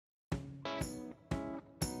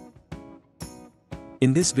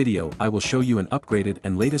In this video I will show you an upgraded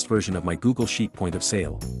and latest version of my Google Sheet point of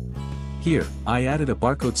sale. Here, I added a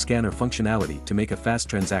barcode scanner functionality to make a fast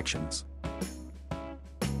transactions.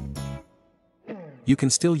 You can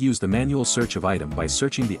still use the manual search of item by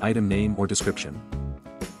searching the item name or description.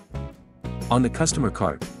 On the customer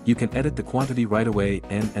cart, you can edit the quantity right away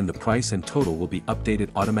and the price and total will be updated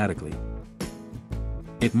automatically.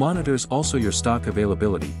 It monitors also your stock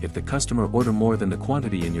availability. If the customer order more than the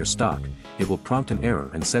quantity in your stock, it will prompt an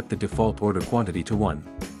error and set the default order quantity to 1.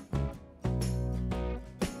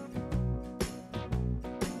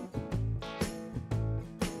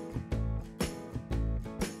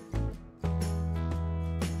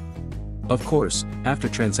 Of course, after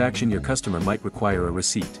transaction your customer might require a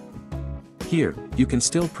receipt. Here, you can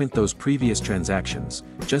still print those previous transactions,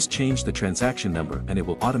 just change the transaction number and it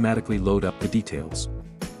will automatically load up the details.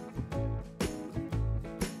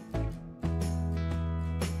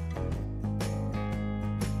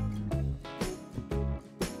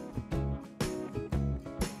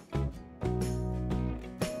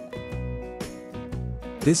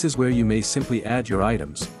 This is where you may simply add your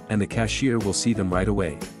items, and the cashier will see them right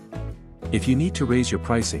away. If you need to raise your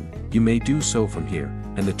pricing, you may do so from here,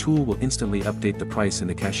 and the tool will instantly update the price in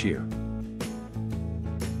the cashier.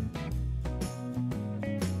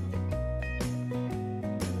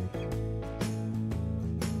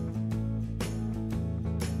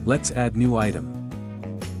 Let's add new item.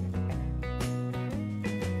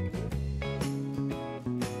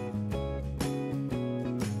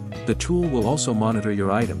 The tool will also monitor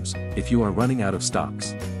your items, if you are running out of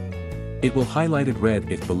stocks. It will highlight it red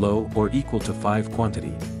if below or equal to 5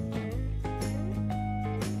 quantity.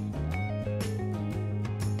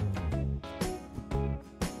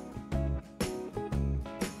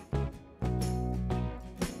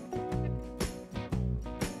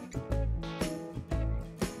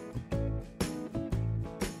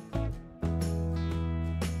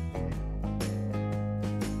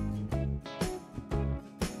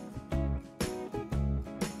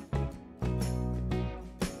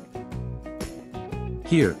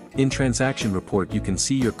 Here, in Transaction Report you can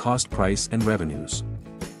see your cost price and revenues.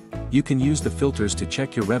 You can use the filters to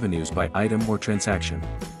check your revenues by item or transaction.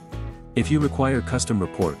 If you require custom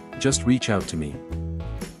report, just reach out to me.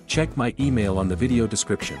 Check my email on the video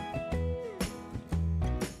description.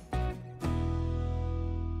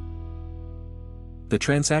 The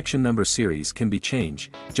transaction number series can be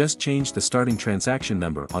changed, just change the starting transaction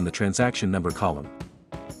number on the transaction number column.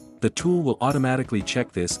 The tool will automatically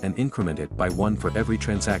check this and increment it by 1 for every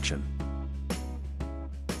transaction.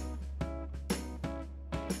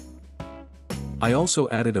 I also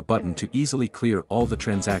added a button to easily clear all the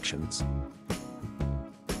transactions.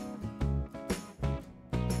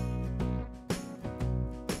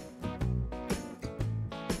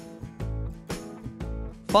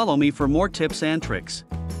 Follow me for more tips and tricks.